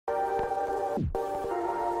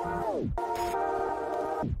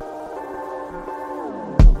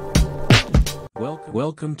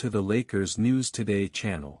Welcome to the Lakers News Today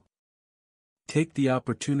channel. Take the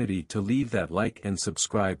opportunity to leave that like and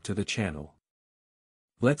subscribe to the channel.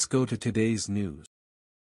 Let's go to today's news.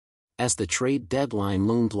 As the trade deadline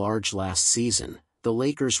loomed large last season, the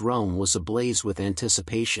Lakers' realm was ablaze with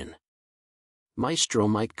anticipation. Maestro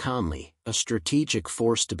Mike Conley, a strategic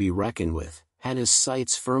force to be reckoned with, had his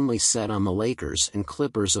sights firmly set on the Lakers and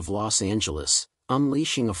Clippers of Los Angeles,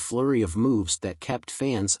 unleashing a flurry of moves that kept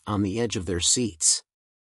fans on the edge of their seats.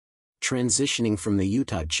 Transitioning from the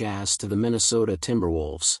Utah Jazz to the Minnesota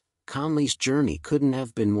Timberwolves, Conley's journey couldn't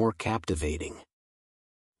have been more captivating.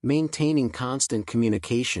 Maintaining constant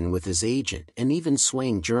communication with his agent and even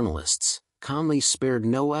swaying journalists, Conley spared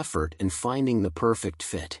no effort in finding the perfect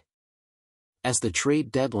fit. As the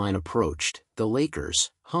trade deadline approached, the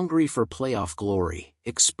Lakers, hungry for playoff glory,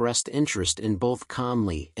 expressed interest in both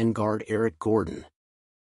Conley and guard Eric Gordon.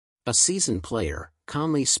 A seasoned player,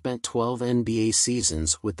 Conley spent 12 NBA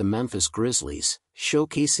seasons with the Memphis Grizzlies,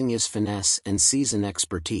 showcasing his finesse and season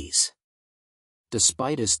expertise.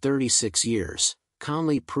 Despite his 36 years,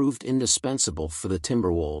 Conley proved indispensable for the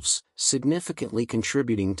Timberwolves, significantly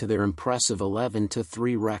contributing to their impressive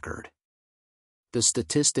 11-3 record. The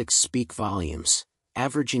statistics speak volumes,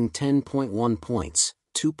 averaging 10.1 points,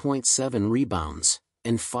 2.7 rebounds,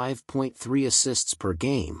 and 5.3 assists per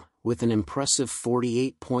game, with an impressive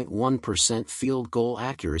 48.1% field goal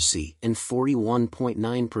accuracy and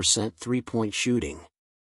 41.9% three-point shooting.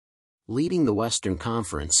 Leading the Western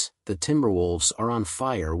Conference, the Timberwolves are on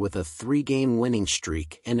fire with a 3-game winning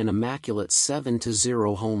streak and an immaculate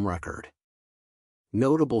 7-0 home record.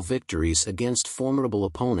 Notable victories against formidable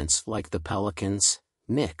opponents like the Pelicans,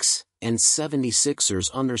 Knicks, and 76ers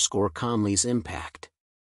underscore Conley's impact.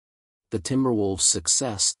 The Timberwolves'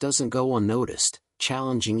 success doesn't go unnoticed,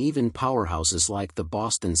 challenging even powerhouses like the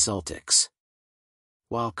Boston Celtics.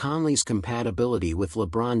 While Conley's compatibility with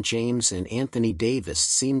LeBron James and Anthony Davis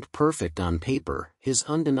seemed perfect on paper, his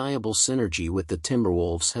undeniable synergy with the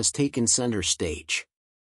Timberwolves has taken center stage.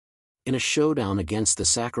 In a showdown against the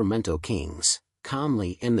Sacramento Kings,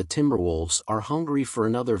 Conley and the Timberwolves are hungry for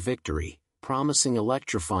another victory, promising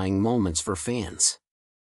electrifying moments for fans.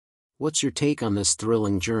 What's your take on this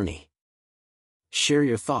thrilling journey? Share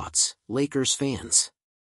your thoughts, Lakers fans.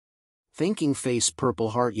 Thinking face purple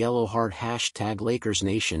heart yellow heart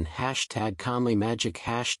 #LakersNation #Conley Magic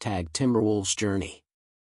 #Timberwolves journey.